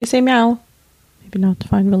You say meow. Maybe not.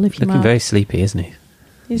 Fine, we'll leave him Looking out. very sleepy, isn't he?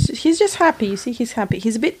 He's just happy. You see, he's happy.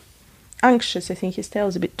 He's a bit anxious. I think his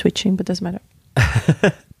tail's a bit twitching, but doesn't matter.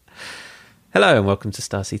 Hello and welcome to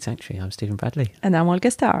Starseed Sanctuary. I'm Stephen Bradley. And I'm Olga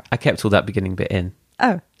Starr. I kept all that beginning bit in.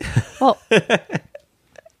 Oh, well.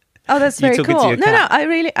 Oh, that's very talking to cool. your No, cat. I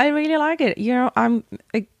really like it. You know, I'm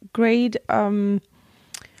a great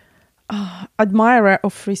admirer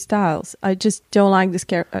of freestyles. I just don't like this.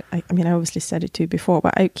 I mean, I obviously said it to you before,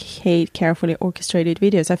 but I hate carefully orchestrated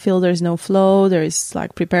videos. I feel there's no flow. There's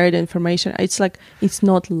like prepared information. It's like it's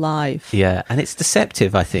not live. Yeah, and it's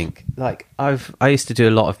deceptive, I think. Like I used to do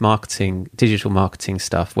a lot of marketing, digital marketing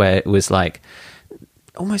stuff where it was like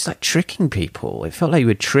almost like tricking people. It felt like you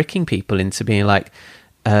were tricking people into being like,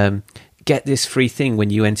 get this free thing when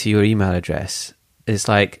you enter your email address. It's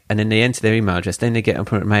like, and then they enter their email address, then they get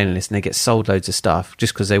on a mailing list and they get sold loads of stuff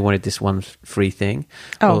just because they wanted this one free thing.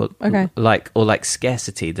 Oh, okay. Or like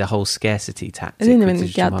scarcity, the whole scarcity tactic. I didn't with even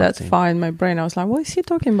digital get marketing. that far in my brain. I was like, what is he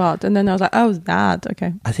talking about? And then I was like, oh, that.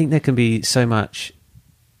 Okay. I think there can be so much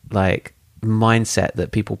like mindset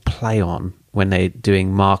that people play on when they're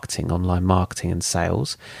doing marketing, online marketing and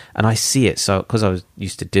sales. And I see it so because I was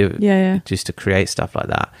used to do it, Yeah. just to create stuff like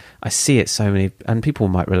that. I see it so many, and people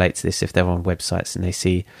might relate to this if they're on websites and they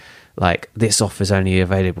see like this offer's only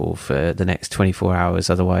available for the next 24 hours,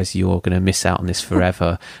 otherwise you're going to miss out on this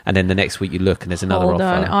forever. And then the next week you look and there's another Hold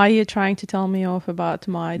offer. on. Are you trying to tell me off about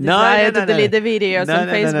my desire to delete the videos on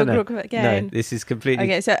Facebook group again? No, this is completely...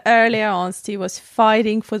 Okay, so earlier on, Steve was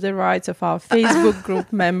fighting for the rights of our Facebook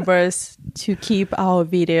group members to keep our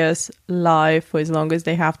videos live for as long as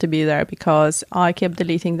they have to be there because I kept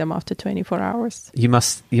deleting them after 24 hours. You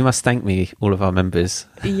must thank me, all of our members.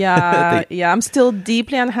 Yeah, I'm still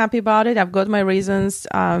deeply unhappy about it. I've got my reasons.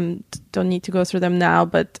 Don't need to go through them now.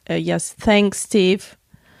 But yes, thanks, Steve,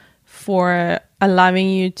 for allowing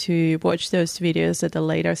you to watch those videos at a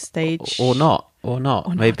later stage. Or not.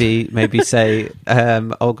 Maybe say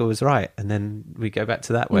Olga was right, and then we go back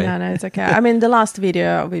to that way. No, it's okay. I mean, the last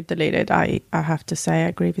video we've deleted, I have to say, I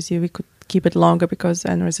agree with you. We could keep it longer because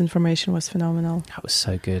Enra's information was phenomenal. That was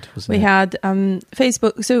so good, wasn't it? We had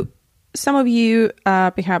Facebook. So some of you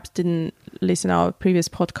perhaps didn't listen to our previous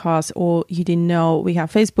podcast, or you didn't know we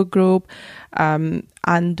have Facebook group,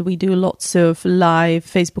 and we do lots of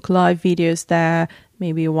Facebook live videos there,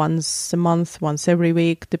 maybe once a month, once every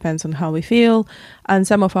week, depends on how we feel. And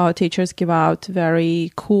some of our teachers give out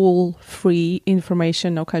very cool, free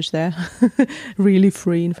information, no catch there, really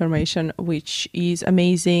free information, which is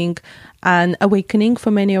amazing and awakening for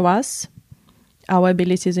many of us. Our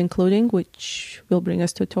abilities including, which will bring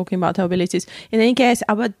us to talking about our abilities. In any case,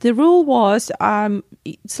 the rule was,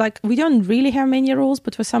 it's like we don't really have many rules,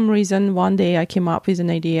 but for some reason, one day I came up with an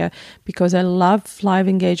idea because I love live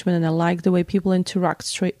engagement and I like the way people interact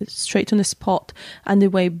straight on the spot and the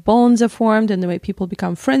way bonds are formed and the way people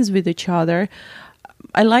become friends with each other.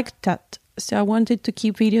 I liked that. So I wanted to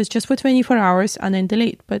keep videos just for 24 hours and then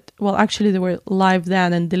delete. But, well, actually they were live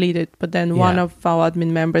then and deleted. But then one of our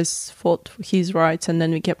admin members fought for his rights and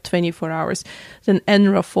then we kept 24 hours. Then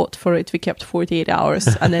Enra fought for it. We kept 48 hours.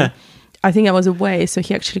 And then I think I was away. So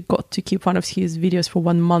he actually got to keep one of his videos for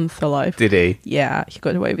 1 month alive. Did he? Yeah, he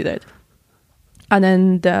got away with it. And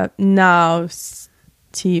then now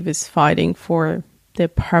Steve is fighting for their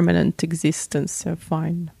permanent existence. So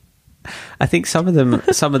fine. I think some of them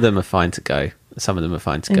are fine to go. Some of them are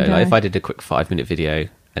fine to go. Okay. Like if I did a quick 5-minute video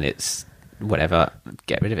and it's whatever,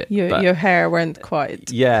 get rid of it. Your hair weren't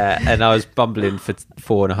quite. Yeah, and I was bumbling for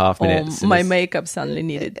 4.5 minutes. Or my makeup suddenly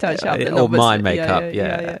needed touch up. Or my makeup,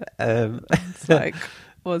 yeah. It's like,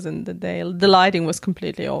 wasn't the day. The lighting was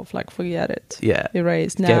completely off. Like, forget it. Yeah.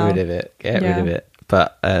 Erased now. Get rid of it. Get rid of it.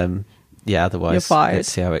 But, otherwise, You're fired. let's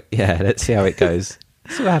see how it goes.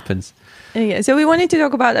 See what happens. Yeah, so we wanted to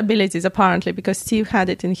talk about abilities, apparently, because Steve had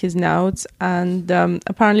it in his notes, and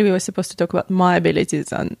apparently we were supposed to talk about my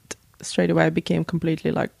abilities, and straight away I became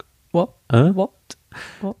completely like, what? Huh? What?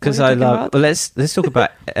 Because I love... Well, let's talk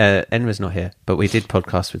about... Enra's not here, but we did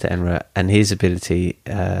podcast with Enra, and his ability,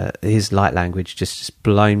 his light language just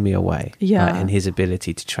blown me away. Yeah. And his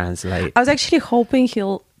ability to translate. I was actually hoping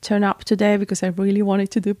he'll turn up today because I really wanted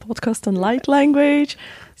to do a podcast on light language.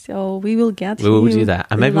 So we will get We will do that.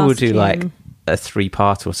 And maybe we'll do him. like a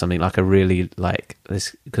 3-part or something, like a really like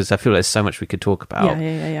this, because I feel there's so much we could talk about.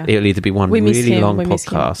 Yeah. It'll either be one We miss really him, long we miss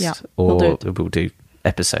him. podcast Yeah, or we'll do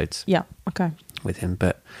episodes Yeah, okay. with him.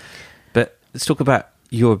 But let's talk about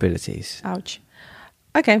your abilities. Ouch.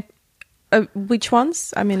 Okay. Which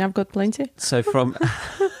ones? I mean, I've got plenty. So from...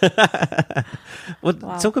 well,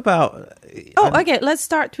 talk about... Okay. Let's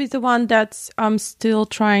start with the one that I'm still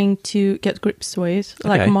trying to get grips with.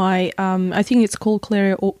 Like my, I think it's called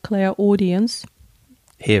clairaudience.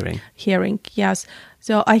 Hearing, yes.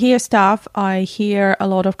 So I hear stuff. I hear a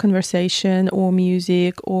lot of conversation or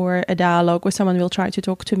music or a dialogue where someone will try to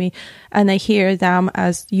talk to me, and I hear them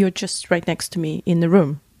as you're just right next to me in the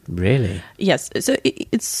room. Really? Yes. So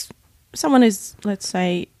it's someone is, let's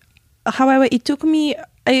say, however, it took me,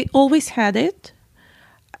 I always had it.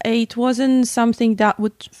 It wasn't something that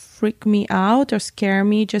would freak me out or scare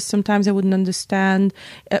me. Just sometimes I wouldn't understand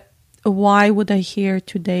why would I hear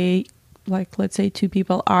today, like, let's say, two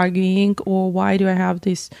people arguing, or why do I have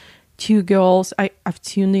these two girls? I've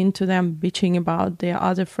tuned into them bitching about their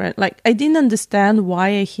other friend. Like, I didn't understand why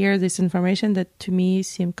I hear this information that to me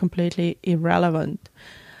seemed completely irrelevant.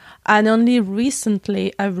 And only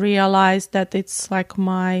recently I've realized that it's like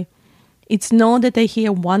it's not that I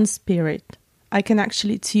hear one spirit. I can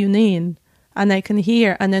actually tune in and I can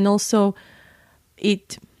hear. And then also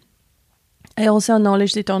I also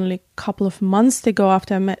acknowledged it only a couple of months ago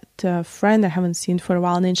after I met a friend I haven't seen for a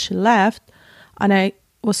while, and then she left. And I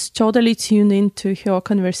was totally tuned into her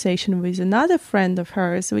conversation with another friend of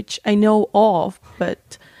hers, which I know of,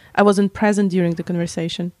 but I wasn't present during the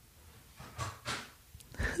conversation.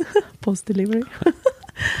 Post-delivery.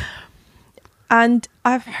 And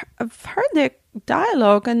I've heard the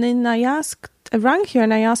dialogue, and then I rang her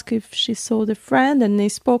and I asked if she saw the friend, and they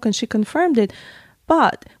spoke and she confirmed it.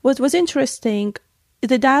 But what was interesting,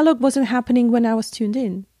 the dialogue wasn't happening when I was tuned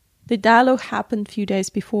in. The dialogue happened a few days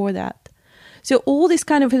before that. So all this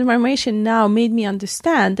kind of information now made me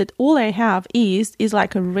understand that all I have is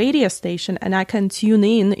like a radio station, and I can tune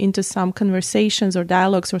in into some conversations or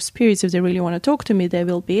dialogues or spirits. If they really want to talk to me, they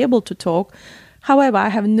will be able to talk. However, I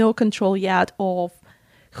have no control yet of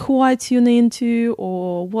who I tune into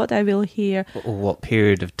or what I will hear. Or what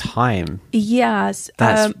period of time. Yes.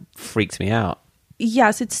 That's freaked me out.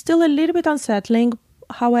 Yes, it's still a little bit unsettling.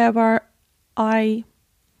 However, I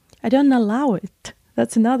don't allow it.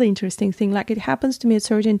 That's another interesting thing. Like, it happens to me at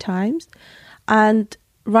certain times. And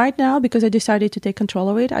right now, because I decided to take control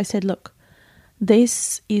of it, I said, look,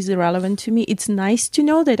 this is irrelevant to me. It's nice to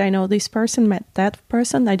know that I know this person met that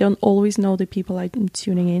person. I don't always know the people I'm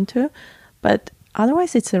tuning into. But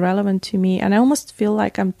otherwise, it's irrelevant to me. And I almost feel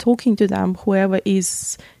like I'm talking to them, whoever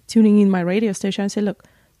is tuning in my radio station. I say, look,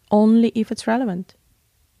 only if it's relevant.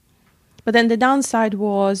 But then the downside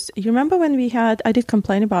was, you remember when I did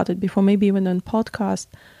complain about it before, maybe even on podcast,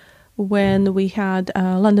 when we had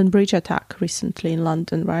a London Bridge attack recently in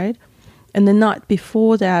London, right? And the night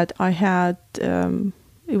before that, I had,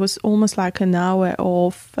 it was almost like an hour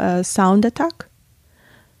of sound attack.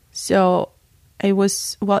 So it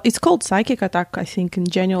was, well, it's called psychic attack, I think, in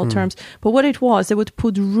general terms. But what it was, they would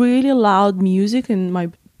put really loud music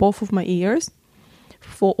in both of my ears.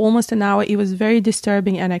 For almost an hour. It was very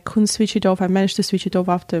disturbing, and I couldn't switch it off. I managed to switch it off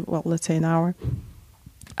after, well, let's say an hour,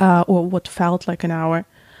 or what felt like an hour.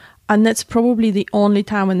 And that's probably the only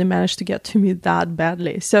time when they managed to get to me that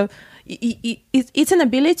badly. So it's an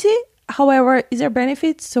ability. However, is there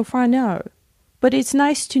benefits? So far, no. But it's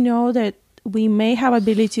nice to know that we may have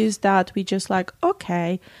abilities that we just like,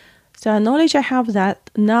 okay, so I acknowledge I have that.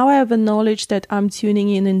 Now I have a knowledge that I'm tuning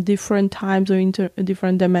in different times or into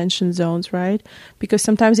different dimension zones, right? Because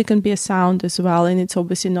sometimes it can be a sound as well, and it's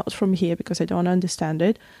obviously not from here because I don't understand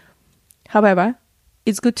it. However,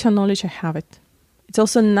 it's good to acknowledge I have it. It's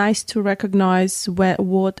also nice to recognize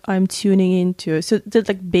what I'm tuning into. So there's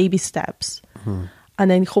like baby steps. Mm-hmm. And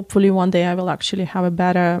then hopefully one day I will actually have a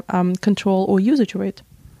better control or usage of it.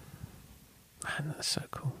 Man, that's so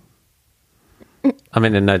cool. I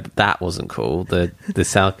mean, no, that wasn't cool, the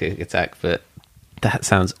psychic attack, but that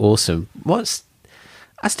sounds awesome.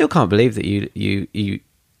 I still can't believe that you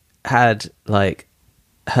had, like,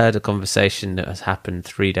 heard a conversation that has happened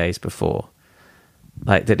 3 days before.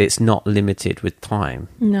 Like, that it's not limited with time.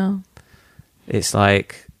 No. It's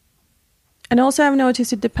like... And also I've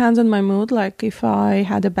noticed it depends on my mood. Like, if I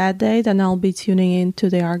had a bad day, then I'll be tuning into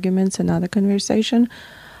the arguments and other conversation.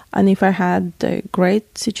 And if I had a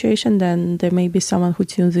great situation, then there may be someone who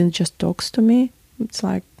tunes in just talks to me. It's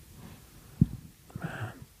like...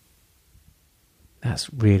 Man,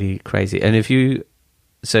 that's really crazy. And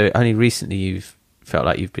so only recently you've felt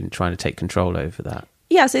like you've been trying to take control over that.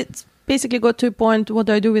 Yes, it's basically got to a point, what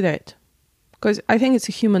do I do with it? Because I think it's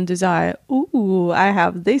a human desire. Ooh, I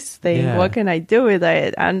have this thing. Yeah. What can I do with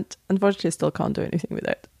it? And unfortunately, I still can't do anything with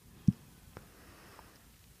it.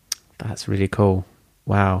 That's really cool.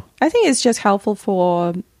 Wow. I think it's just helpful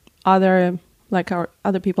for other like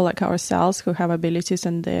other people like ourselves who have abilities,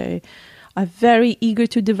 and they are very eager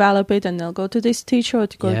to develop it, and they'll go to this teacher or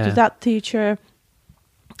to go to that teacher.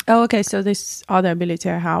 Oh, okay, so this other ability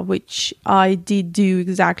I have, which I did do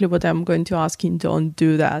exactly what I'm going to ask you, don't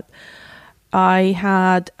do that. I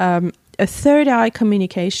had a third eye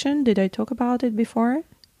communication. Did I talk about it before?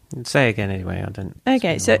 Say again anyway, I don't...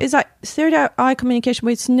 Okay, so it's like third eye communication,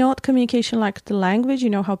 but it's not communication like the language. You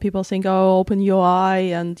know how people think, oh, open your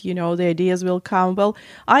eye and, you know, the ideas will come. Well,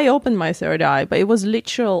 I opened my third eye, but it was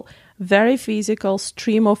literal, very physical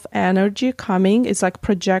stream of energy coming. It's like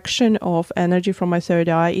projection of energy from my third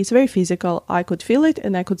eye. It's very physical. I could feel it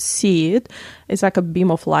and I could see it. It's like a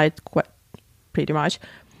beam of light, pretty much.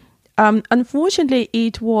 Unfortunately,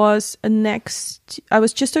 it was I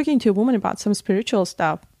was just talking to a woman about some spiritual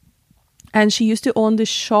stuff. And she used to own this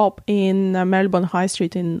shop in Marylebone High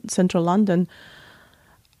Street in central London.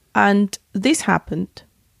 And this happened.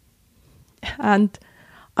 And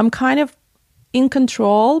I'm kind of in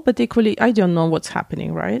control, but equally, I don't know what's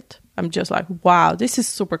happening, right? I'm just like, wow, this is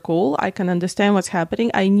super cool. I can understand what's happening.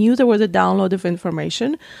 I knew there was a download of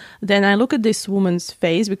information. Then I look at this woman's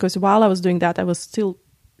face, because while I was doing that, I was still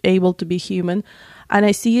able to be human. And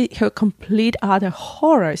I see her complete utter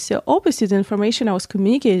horror. So obviously the information I was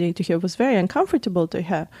communicating to her was very uncomfortable to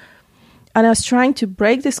her. And I was trying to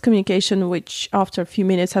break this communication, which after a few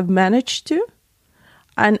minutes I've managed to.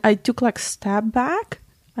 And I took like a step back.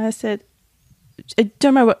 I said, I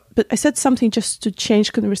don't remember, but I said something just to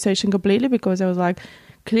change conversation completely, because I was like,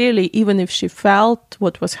 clearly, even if she felt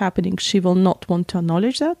what was happening, she will not want to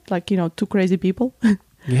acknowledge that. Like, you know, two crazy people.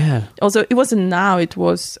 Yeah. Also, it wasn't now, it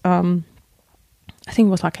was... I think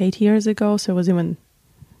it was like 8 years ago, so it was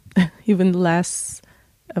even less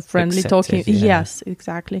friendly Accepted, talking. yeah. Yes,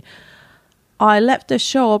 exactly. I left the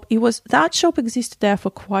shop. That shop existed there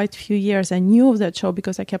for quite a few years. I knew of that shop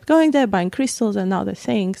because I kept going there, buying crystals and other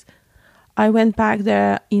things. I went back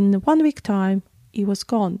there in 1 week time. It was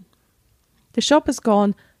gone. The shop is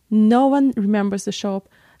gone. No one remembers the shop.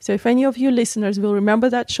 So if any of you listeners will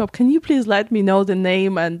remember that shop, can you please let me know the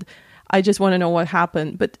name? And I just want to know what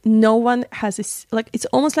happened. But no one has this, like, it's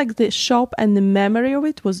almost like the shop and the memory of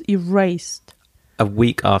it was erased. A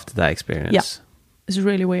week after that experience? Yeah. It's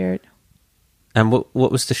really weird. And what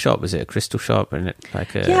was the shop? Was it a crystal shop? And it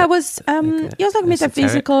was like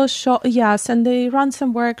metaphysical shop. Yes, and they run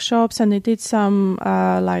some workshops and they did some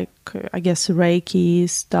I guess Reiki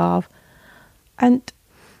stuff. And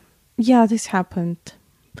yeah, this happened.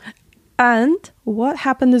 And what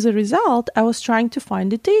happened as a result, I was trying to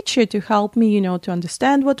find a teacher to help me, you know, to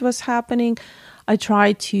understand what was happening. I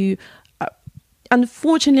tried to,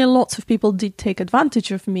 unfortunately, lots of people did take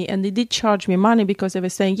advantage of me, and they did charge me money because they were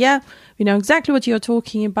saying, yeah, we know exactly what you're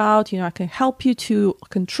talking about. You know, I can help you to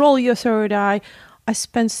control your third eye. I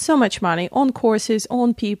spent so much money on courses,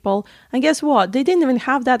 on people. And guess what? They didn't even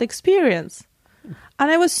have that experience. And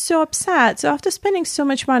I was so upset. So after spending so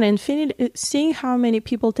much money and seeing how many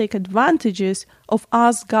people take advantages of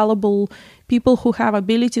us gullible people who have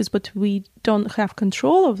abilities, but we don't have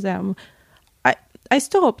control of them, I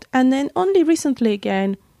stopped. And then only recently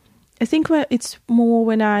again, I think it's more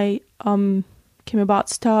when I came about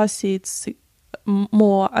starseeds,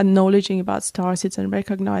 more acknowledging about starseeds and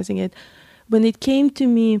recognizing it. When it came to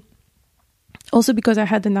me, also because I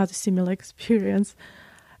had another similar experience,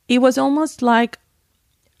 it was almost like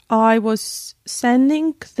I was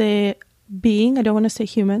sending the being, I don't want to say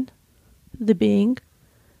human, the being,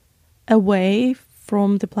 away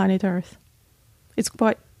from the planet Earth. It's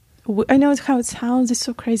quite, I know how it sounds, it's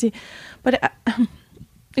so crazy, but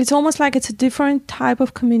it's almost like it's a different type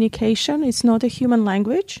of communication. It's not a human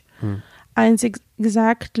language. And it's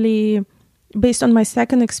exactly based on my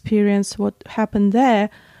second experience, what happened there.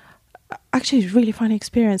 Actually, it's a really funny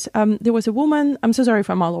experience. There was a woman. I'm so sorry if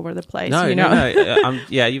I'm all over the place. No, you know? no.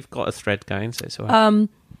 Yeah, you've got a thread going, so it's all right.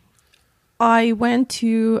 I went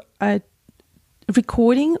to a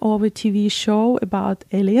recording of a TV show about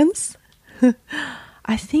aliens.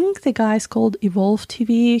 I think the guy's called Evolve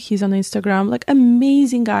TV. He's on Instagram. Like,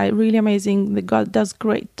 amazing guy, really amazing. The guy does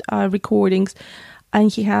great recordings.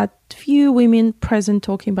 And he had few women present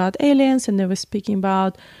talking about aliens, and they were speaking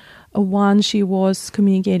about one, she was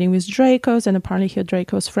communicating with Dracos, and apparently her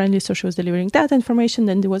Draco was friendly, so she was delivering that information.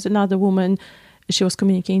 Then there was another woman, she was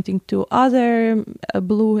communicating to other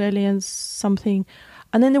blue aliens, something.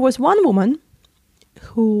 And then there was one woman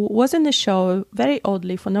who was in the show, very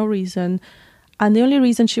oddly, for no reason. And the only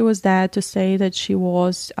reason she was there to say that she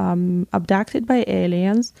was abducted by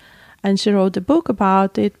aliens. And she wrote a book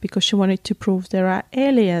about it because she wanted to prove there are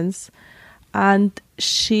aliens. And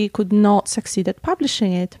she could not succeed at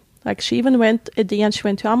publishing it. Like she even went, at the end she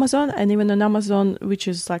went to Amazon, and even on Amazon, which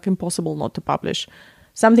is like impossible not to publish,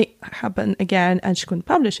 something happened again and she couldn't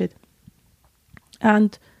publish it.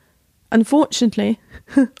 And unfortunately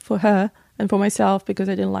for her and for myself, because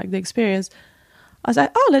I didn't like the experience, I was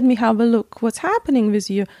like, oh, let me have a look what's happening with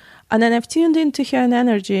you. And then I've tuned into her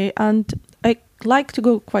energy, and I like to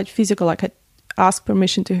go quite physical, like I ask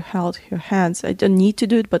permission to hold her hands. I don't need to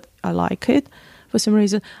do it, but I like it for some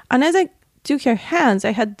reason. And as I took her hands,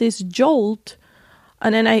 I had this jolt,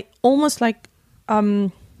 and then I almost like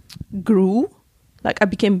grew, like I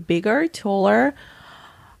became bigger, taller,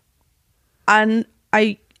 and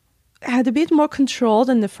I had a bit more control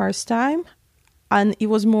than the first time. And it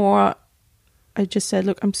was more, I just said,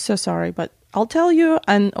 look, I'm so sorry, but I'll tell you,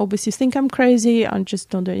 and obviously think I'm crazy and just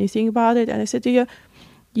don't do anything about it. And I said to you,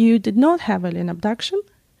 you did not have alien abduction.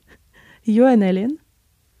 You're an alien.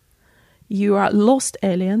 You are a lost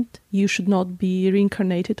alien. You should not be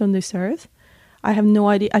reincarnated on this earth. I have no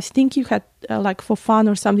idea. I think you had, like for fun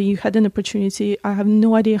or something, you had an opportunity. I have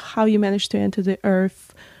no idea how you managed to enter the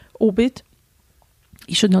Earth orbit.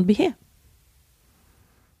 You should not be here.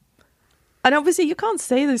 And obviously you can't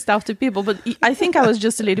say this stuff to people, but I think I was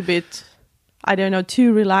just a little bit, I don't know,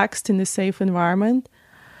 too relaxed in the safe environment.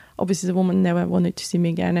 Obviously the woman never wanted to see me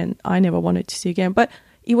again, and I never wanted to see again. But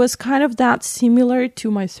it was kind of that similar to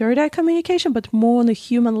my third eye communication, but more on a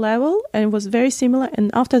human level. And it was very similar. And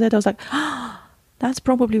after that, I was like, that's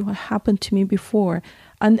probably what happened to me before.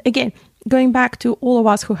 And again, going back to all of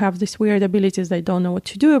us who have these weird abilities, they don't know what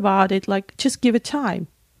to do about it, like just give it time.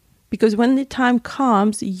 Because when the time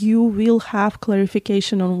comes, you will have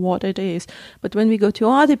clarification on what it is. But when we go to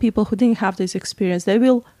other people who didn't have this experience, they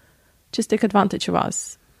will just take advantage of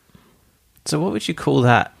us. So what would you call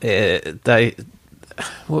that?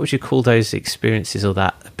 What would you call those experiences or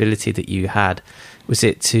that ability that you had? Was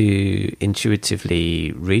it to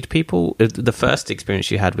intuitively read people? The first experience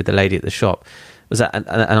you had with the lady at the shop, was that an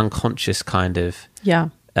unconscious kind of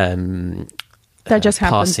that just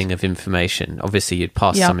happened. Passing of information? Obviously, you'd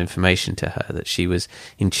passed some information to her that she was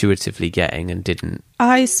intuitively getting and didn't.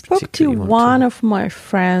 I spoke to one of my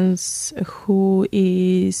friends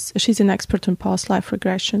she's an expert on past life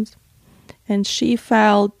regressions, and she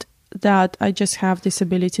felt that I just have this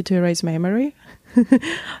ability to erase memory.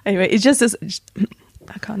 Anyway, it's just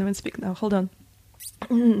I can't even speak now. Hold on.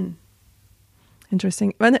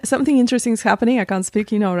 Interesting. When something interesting is happening, I can't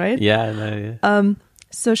speak, right? Yeah, I know. Yeah.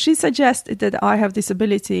 So she suggested that I have this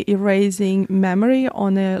ability erasing memory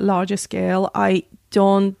on a larger scale. I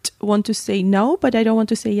don't want to say no, but I don't want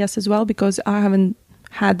to say yes as well, because I haven't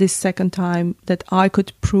had this second time that I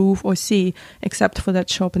could prove or see, except for that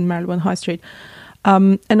shop in Marylebone High Street.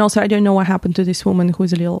 And also, I don't know what happened to this woman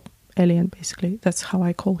who's a little alien, basically. That's how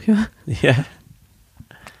I call her. Yeah.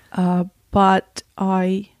 But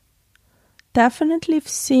I definitely have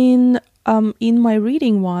seen in my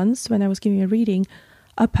reading once, when I was giving a reading,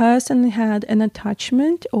 a person had an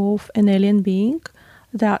attachment of an alien being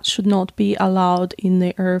that should not be allowed in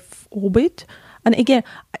the Earth orbit. And again,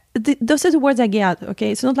 those are the words I get,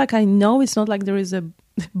 okay? It's not like I know, it's not like there is a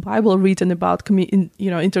Bible written about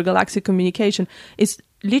intergalactic communication. It's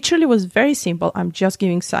literally was very simple. I'm just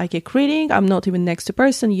giving psychic reading. I'm not even next to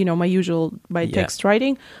person, my usual by text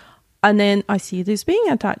writing. And then I see this being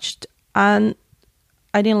attached, and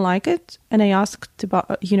I didn't like it. And I asked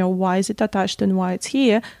about, why is it attached and why it's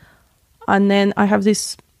here? And then I have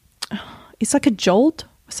this, it's like a jolt.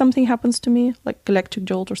 Something happens to me, like electric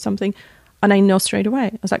jolt or something. And I know straight away.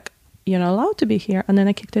 I was like, you're not allowed to be here. And then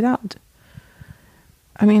I kicked it out.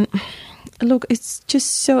 I mean, look, it's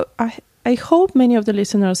just so, I hope many of the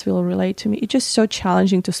listeners will relate to me. It's just so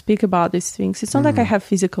challenging to speak about these things. It's not like I have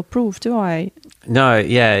physical proof, do I? No,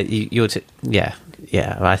 yeah,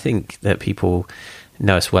 yeah. I think that people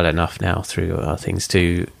know us well enough now through our things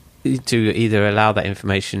to either allow that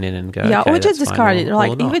information in and go, or just discard it.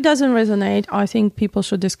 Like, if it doesn't resonate, I think people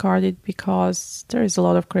should discard it, because there is a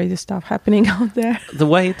lot of crazy stuff happening out there. The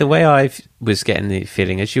way I was getting the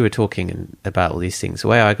feeling as you were talking about all these things, the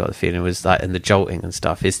way I got the feeling was like, and the jolting and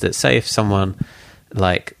stuff, is that, say if someone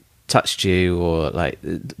like touched you, or like,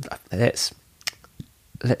 let's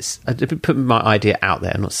put my idea out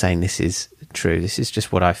there. I'm not saying this is true. This is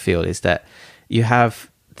just what I feel, is that you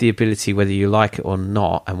have the ability, whether you like it or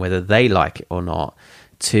not, and whether they like it or not,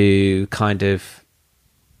 to kind of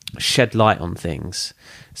shed light on things.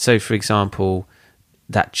 So, for example,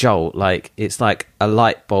 that jolt, like, it's like a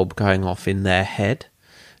light bulb going off in their head.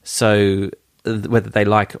 So whether they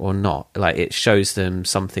like it or not, like, it shows them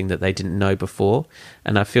something that they didn't know before.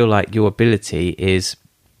 And I feel like your ability is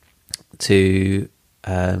to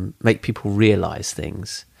make people realize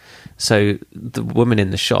things. So the woman in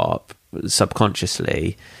the shop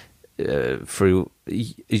subconsciously, through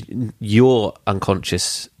your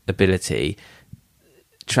unconscious ability,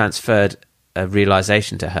 transferred a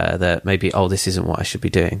realization to her that maybe, oh, this isn't what I should be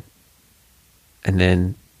doing. And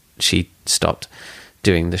then she stopped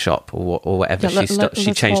doing the shop or whatever.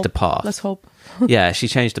 She changed the path. Let's hope. Yeah, she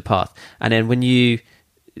changed the path. And then when you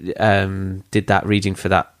did that reading for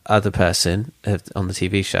that other person on the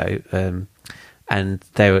TV show,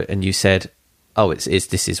 and you said, oh,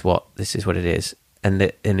 this is what it is. And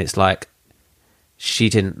it's like, she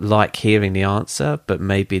didn't like hearing the answer, but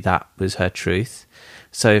maybe that was her truth.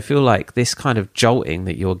 So I feel like this kind of jolting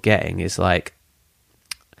that you're getting is like,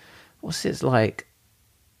 what's it like?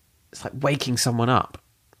 It's like waking someone up.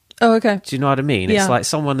 Oh, okay. Do you know what I mean? Yeah. It's like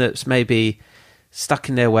someone that's maybe stuck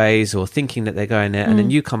in their ways or thinking that they're going there, and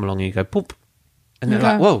then you come along and you go, boop, and they're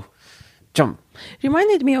like, whoa, jump.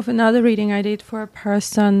 Reminded me of another reading I did for a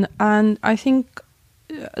person, and I think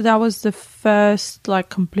that was the first like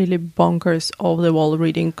completely bonkers off the wall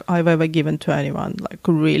reading I've ever given to anyone, like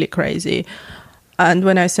really crazy. And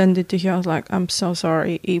when I sent it to her, I was like, I'm so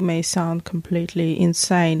sorry, it may sound completely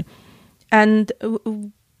insane. And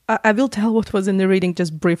I will tell what was in the reading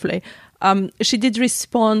just briefly. She did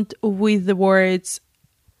respond with the words,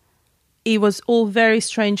 it was all very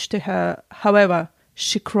strange to her. However,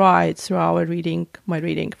 she cried through my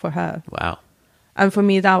reading for her. Wow. And for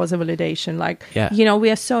me, that was a validation. Like, yeah.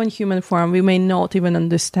 We are so in human form. We may not even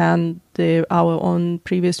understand our own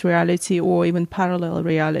previous reality or even parallel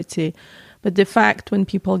reality. But the fact when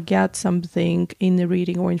people get something in the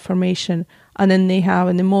reading or information, and then they have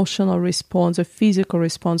an emotional response, a physical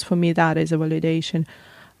response, for me, that is a validation.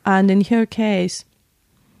 And in her case,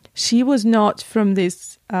 she was not from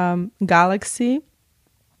this galaxy.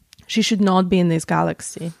 She should not be in this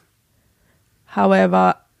galaxy.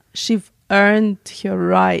 However, she earned her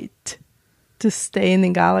right to stay in the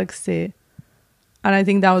galaxy. And I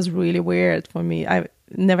think that was really weird for me. I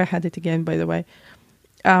never had it again, by the way.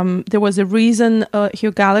 There was a reason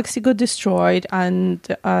her galaxy got destroyed, and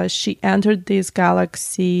she entered this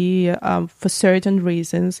galaxy for certain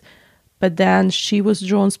reasons. But then she was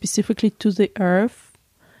drawn specifically to the Earth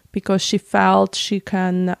because she felt she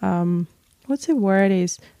can, what's the word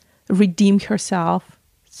is, redeem herself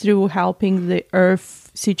through helping the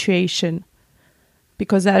Earth situation.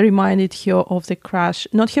 Because that reminded her of the crash,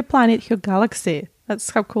 not her planet, her galaxy.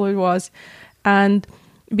 That's how cool it was. And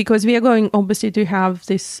because we are going obviously to have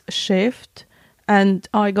this shift, and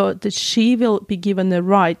I got that she will be given the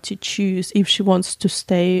right to choose if she wants to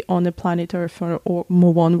stay on the planet Earth or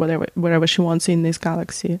move on wherever she wants in this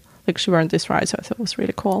galaxy. Like, she earned this right, so I thought it was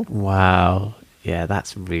really cool. Wow. Yeah,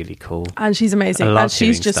 that's really cool. And she's amazing. I love and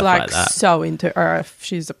she's just like that. so into Earth.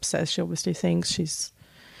 She's obsessed. She obviously thinks she's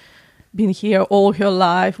been here all her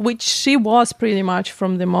life, which she was pretty much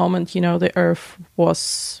from the moment, the Earth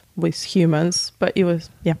was with humans. But it was,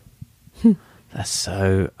 yeah.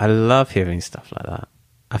 I love hearing stuff like that.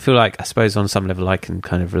 I feel like, I suppose on some level I can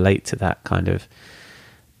kind of relate to that kind of,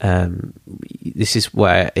 this is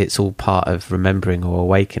where it's all part of remembering or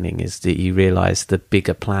awakening, is that you realise the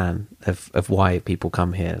bigger plan of why people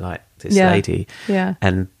come here, like this lady. Yeah.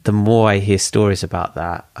 And the more I hear stories about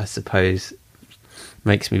that, I suppose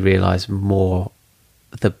makes me realise more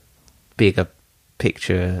the bigger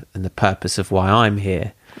picture and the purpose of why I'm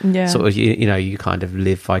here. Yeah. Sort of, you kind of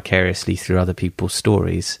live vicariously through other people's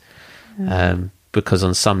stories, because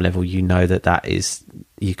on some level that is,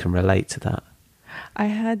 you can relate to that. I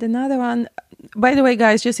had another one. By the way,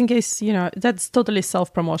 guys, just in case, that's totally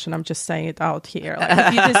self-promotion. I'm just saying it out here. Like,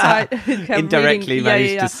 if you decide to have indirectly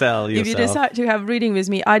managed to sell yourself. If you decide to have reading with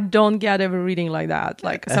me, I don't get every reading like that.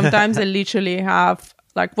 Like, sometimes I literally have,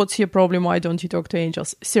 like, what's your problem? Why don't you talk to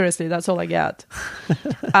angels? Seriously, that's all I get.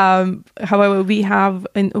 However, we have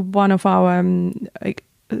in one of our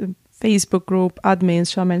Facebook group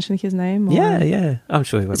admins, shall I mention his name? Or? Yeah. I'm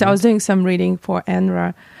sure he won't. So I was doing some reading for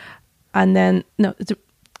Enra. And then, no,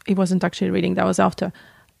 it wasn't actually reading, that was after.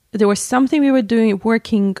 There was something we were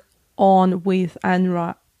working on with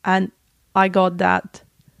Enra, and I got that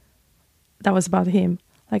was about him.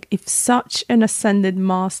 Like, if such an ascended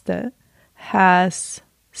master has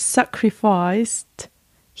sacrificed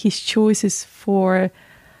his choices for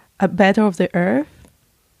a better of the earth,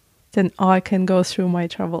 then I can go through my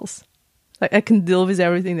troubles. Like, I can deal with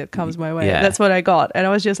everything that comes my way. Yeah. That's what I got. And I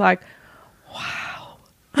was just like, wow.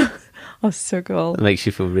 Oh, so cool. It makes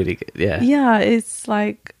you feel really good. Yeah, it's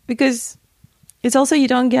like, because it's also, you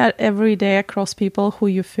don't get every day across people who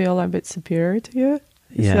you feel a bit superior to you.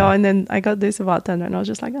 Yeah. So, and then I got this about them, and I was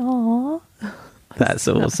just like, oh, that's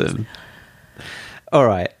awesome. All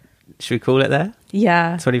right. Should we call it there?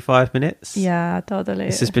 Yeah. 25 minutes? Yeah, totally.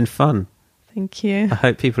 This has been fun. Thank you. I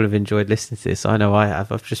hope people have enjoyed listening to this. I know I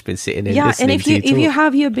have. I've just been sitting in listening and to you if you talk.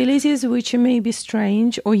 have your abilities which may be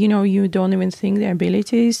strange, or you don't even think they're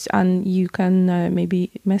abilities, and you can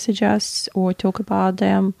maybe message us or talk about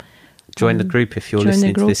them. Join the group if you're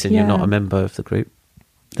listening to this and you're not a member of the group.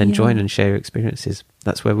 Then join and share your experiences.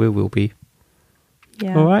 That's where we will be.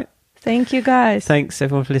 Yeah. All right. Thank you, guys. Thanks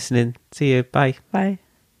everyone for listening. See you. Bye. Bye.